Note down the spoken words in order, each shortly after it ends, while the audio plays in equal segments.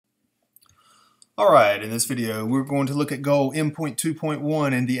Alright, in this video we're going to look at goal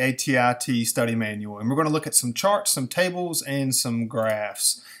M.2.1 in the ATIT study manual, and we're going to look at some charts, some tables, and some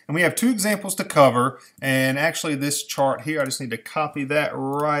graphs. And we have two examples to cover, and actually this chart here, I just need to copy that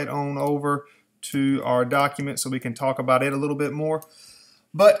right on over to our document so we can talk about it a little bit more.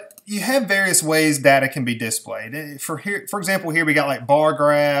 But you have various ways data can be displayed. For example, here we got like bar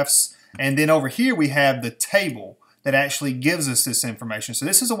graphs, and then over here we have the table that actually gives us this information. So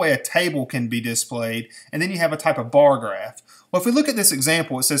this is a way a table can be displayed, and then you have a type of bar graph. Well, if we look at this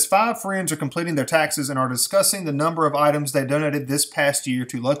example, it says 5 friends are completing their taxes and are discussing the number of items they donated this past year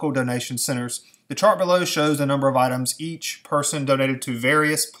to local donation centers. The chart below shows the number of items each person donated to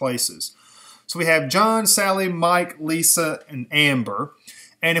various places. So we have John, Sally, Mike, Lisa, and Amber.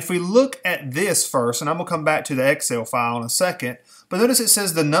 And if we look at this first, and I'm going to come back to the Excel file in a second, but notice it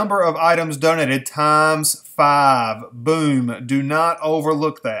says the number of items donated times 5. Boom. Do not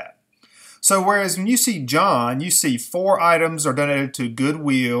overlook that. So whereas when you see John, you see 4 items are donated to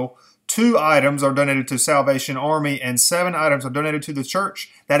Goodwill, 2 items are donated to Salvation Army, and 7 items are donated to the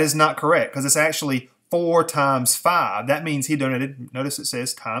church, that is not correct because it's actually 4 times 5. That means he donated, notice it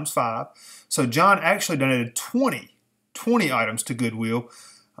says times 5. So John actually donated 20 items to Goodwill.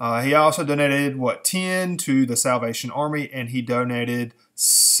 He also donated, 10 to the Salvation Army, and he donated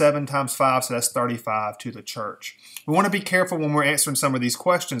 7 times 5, so that's 35 to the church. We want to be careful when we're answering some of these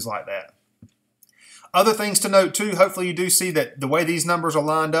questions like that. Other things to note too, hopefully you do see that the way these numbers are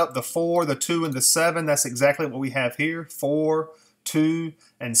lined up, the 4, the 2, and the 7, that's exactly what we have here, 4, 2,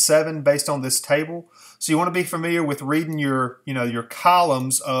 and 7 based on this table. So you want to be familiar with reading your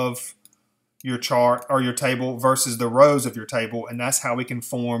columns of your chart or your table versus the rows of your table, and that's how we can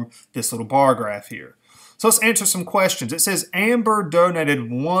form this little bar graph here. So let's answer some questions. It says Amber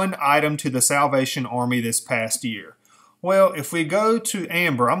donated 1 item to the Salvation Army this past year. Well, if we go to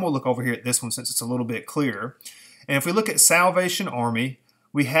Amber, I'm going to look over here at this one since it's a little bit clearer. And if we look at Salvation Army,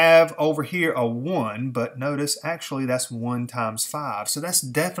 we have over here a 1, but notice actually that's 1 times 5. So that's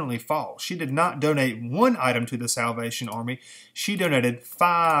definitely false. She did not donate 1 item to the Salvation Army. She donated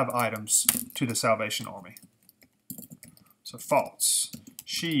 5 items to the Salvation Army. So false.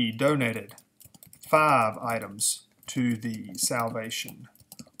 She donated 5 items to the Salvation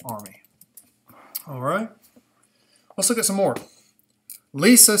Army. All right. Let's look at some more.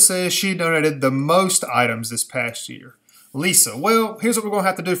 Lisa says she donated the most items this past year. Lisa, well, here's what we're going to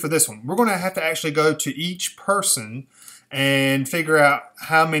have to do for this one. We're going to have to actually go to each person and figure out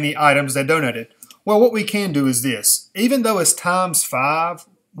how many items they donated. Well, what we can do is this. Even though it's times 5,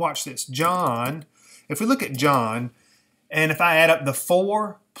 watch this. John, if we look at John, and if I add up the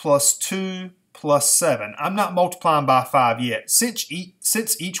 4 plus 2 plus 7, I'm not multiplying by 5 yet. Since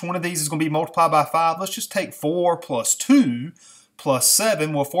each one of these is going to be multiplied by 5, let's just take 4 plus 2 plus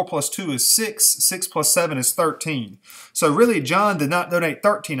 7, well, 4 plus 2 is 6. 6 plus 7 is 13. So really, John did not donate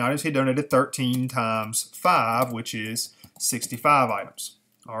 13 items. He donated 13 times 5, which is 65 items.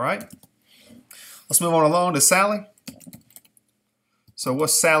 All right. Let's move on along to Sally. So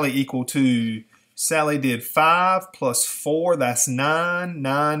what's Sally equal to? Sally did 5 plus 4, that's 9.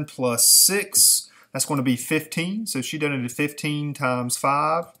 9 plus 6, that's going to be 15. So she donated 15 times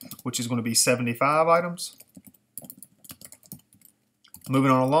 5, which is going to be 75 items.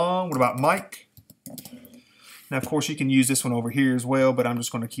 Moving on along, what about Mike? Now, of course, you can use this one over here as well, but I'm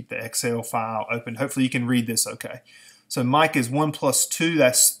just going to keep the Excel file open. Hopefully, you can read this okay. So Mike is 1 plus 2,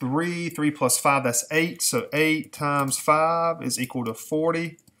 that's 3. 3 plus 5, that's 8. So 8 times 5 is equal to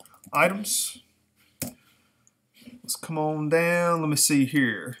 40 items. Let's come on down. Let me see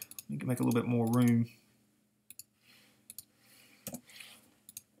here. We can make a little bit more room.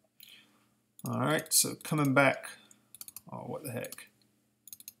 All right, so coming back. Oh, what the heck.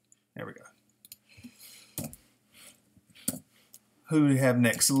 There we go. Who do we have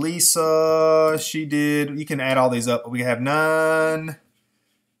next? Lisa, she did, you can add all these up, but we have 9,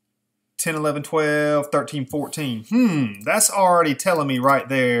 10, 11, 12, 13, 14. That's already telling me right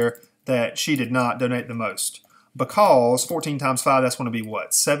there that she did not donate the most. Because 14 times 5, that's going to be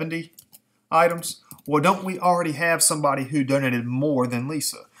what, 70 items? Well, don't we already have somebody who donated more than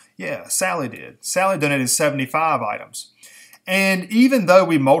Lisa? Yeah, Sally did. Sally donated 75 items. And even though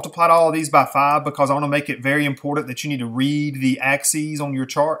we multiplied all of these by 5, because I want to make it very important that you need to read the axes on your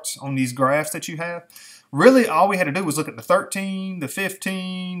charts, on these graphs that you have, really all we had to do was look at the 13, the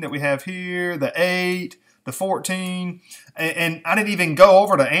 15 that we have here, the 8, the 14, and I didn't even go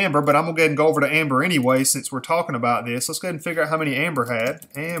over to Amber, but I'm going to go ahead and go over to Amber anyway since we're talking about this. Let's go ahead and figure out how many Amber had.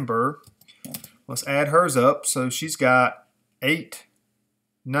 Amber, let's add hers up. So she's got 8,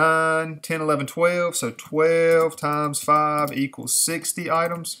 9, 10, 11, 12. So 12 times 5 equals 60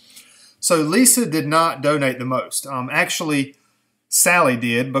 items. So Lisa did not donate the most. Actually, Sally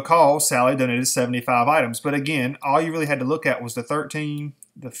did, because Sally donated 75 items. But again, all you really had to look at was the 13,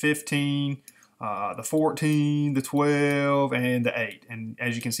 the 15, the 14, the 12, and the 8. And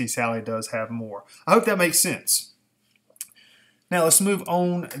as you can see, Sally does have more. I hope that makes sense. Now let's move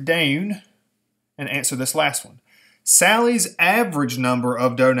on down and answer this last one. Sally's average number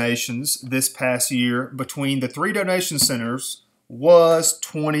of donations this past year between the 3 donation centers was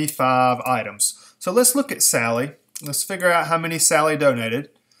 25 items. So let's look at Sally. Let's figure out how many Sally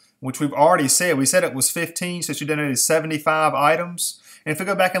donated, which we've already said. We said it was 15, so she donated 75 items. And if we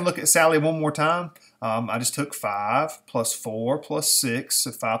go back and look at Sally one more time, I just took 5 plus 4 plus 6.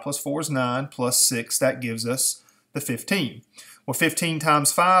 So 5 plus 4 is 9 plus 6. That gives us the 15. Well, 15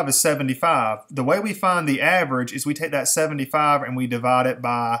 times 5 is 75. The way we find the average is we take that 75 and we divide it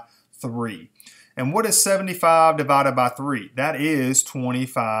by 3. And what is 75 divided by 3? That is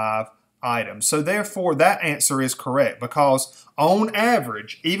 25 items. So therefore, that answer is correct, because on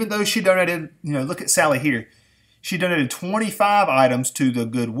average, even though she donated, look at Sally here. She donated 25 items to the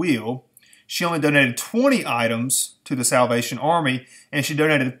Goodwill. She only donated 20 items to the Salvation Army, and she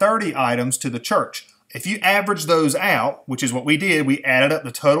donated 30 items to the church. If you average those out, which is what we did, we added up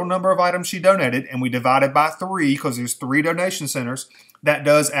the total number of items she donated, and we divided by 3, because there's 3 donation centers. That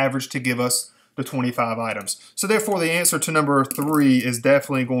does average to give us the 25 items. So therefore, the answer to number 3 is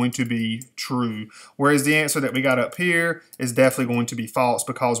definitely going to be true, whereas the answer that we got up here is definitely going to be false,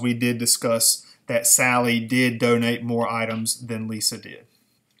 because we did discuss that Sally did donate more items than Lisa did.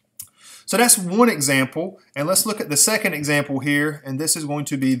 So that's one example, and let's look at the second example here, and this is going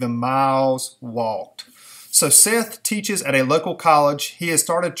to be the miles walked. So Seth teaches at a local college. He has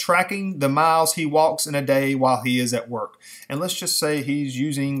started tracking the miles he walks in a day while he is at work. And let's just say he's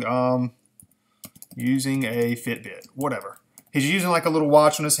using a Fitbit, whatever. He's using like a little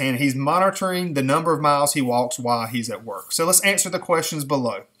watch on his hand. He's monitoring the number of miles he walks while he's at work. So let's answer the questions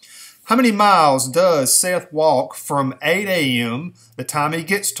below. How many miles does Seth walk from 8 a.m., the time he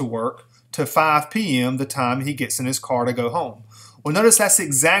gets to work, to 5 p.m., the time he gets in his car to go home? Well, notice that's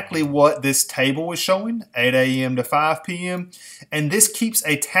exactly what this table is showing, 8 a.m. to 5 p.m. And this keeps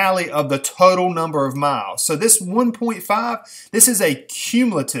a tally of the total number of miles. So this 1.5, this is a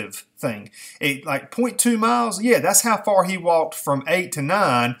cumulative thing. Like 0.2 miles, yeah, that's how far he walked from 8 to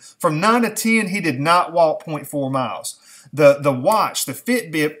 9. From 9 to 10, he did not walk 0.4 miles. The watch, the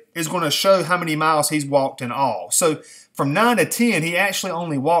Fitbit, is going to show how many miles he's walked in all. So from 9 to 10, he actually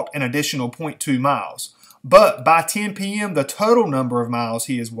only walked an additional 0.2 miles. But by 10 p.m., the total number of miles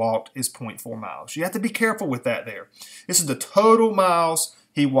he has walked is 0.4 miles. You have to be careful with that there. This is the total miles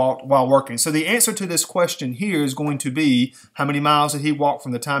he walked while working. So the answer to this question here is going to be how many miles did he walk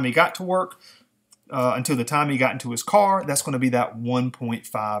from the time he got to work until the time he got into his car. That's going to be that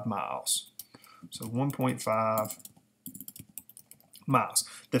 1.5 miles. So 1.5 miles.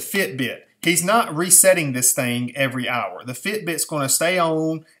 The Fitbit, he's not resetting this thing every hour. The Fitbit's going to stay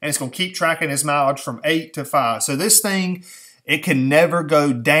on, and it's going to keep tracking his mileage from 8 to 5. So this thing, it can never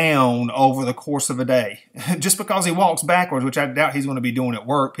go down over the course of a day. Just because he walks backwards, which I doubt he's going to be doing at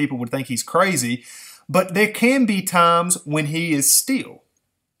work, people would think he's crazy. But there can be times when he is still.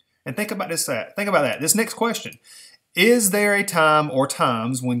 And think about this. Think about that. This next question. Is there a time or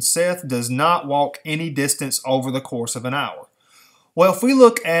times when Seth does not walk any distance over the course of an hour? Well, if we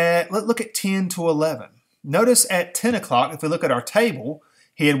look at 10 to 11. Notice at 10 o'clock, if we look at our table,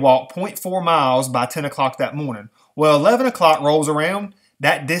 he had walked 0.4 miles by 10 o'clock that morning. Well, 11 o'clock rolls around,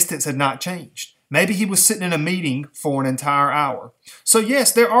 that distance had not changed. Maybe he was sitting in a meeting for an entire hour. So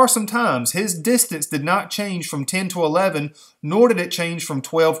yes, there are some times his distance did not change from 10 to 11, nor did it change from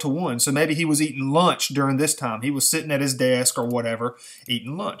 12 to 1. So maybe he was eating lunch during this time. He was sitting at his desk or whatever,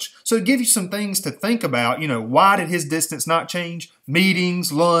 eating lunch. So to give you some things to think about, why did his distance not change?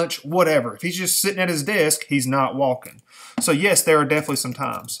 Meetings, lunch, whatever. If he's just sitting at his desk, he's not walking. So yes, there are definitely some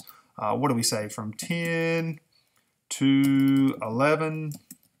times. What do we say? From 10 to 11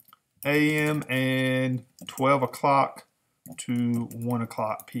 a.m. and 12 o'clock to 1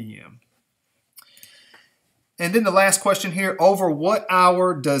 o'clock p.m. And then the last question here, over what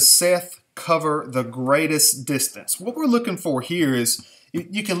hour does Seth cover the greatest distance? What we're looking for here is,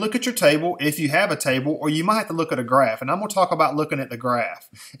 you can look at your table if you have a table, or you might have to look at a graph. And I'm going to talk about looking at the graph.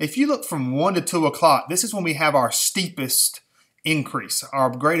 If you look from 1 to 2 o'clock, this is when we have our steepest increase,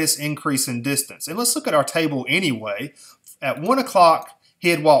 our greatest increase in distance. And let's look at our table anyway. At 1 o'clock, he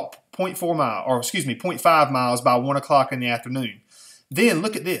had walked 0.5 miles by 1 o'clock in the afternoon. Then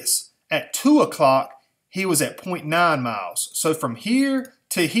look at this. At 2 o'clock, he was at 0.9 miles. So from here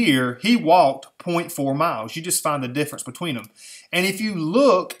to here, he walked 0.4 miles. You just find the difference between them. And if you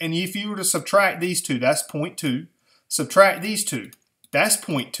look, and if you were to subtract these two, that's 0.2. Subtract these two, that's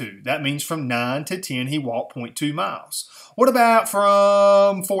 0.2. That means from 9 to 10, he walked 0.2 miles. What about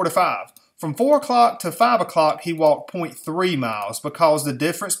from 4 to 5? From 4 o'clock to 5 o'clock, he walked 0.3 miles because the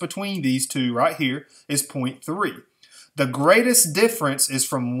difference between these two right here is 0.3. The greatest difference is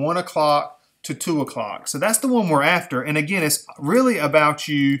from 1 o'clock to 2 o'clock. So that's the one we're after. And again, it's really about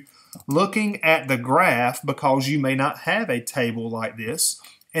you looking at the graph because you may not have a table like this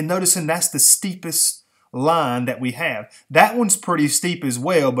and noticing that's the steepest line that we have. That one's pretty steep as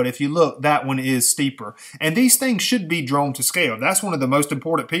well, but if you look, that one is steeper. And these things should be drawn to scale. That's one of the most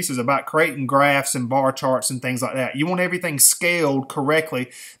important pieces about creating graphs and bar charts and things like that. You want everything scaled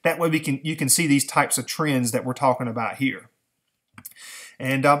correctly. That way you can see these types of trends that we're talking about here.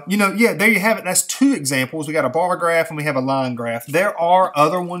 And, yeah, there you have it. That's two examples. We got a bar graph and we have a line graph. There are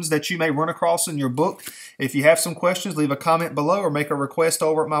other ones that you may run across in your book. If you have some questions, leave a comment below or make a request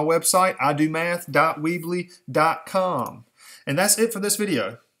over at my website, idomath.weebly.com. And that's it for this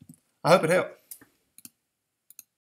video. I hope it helped.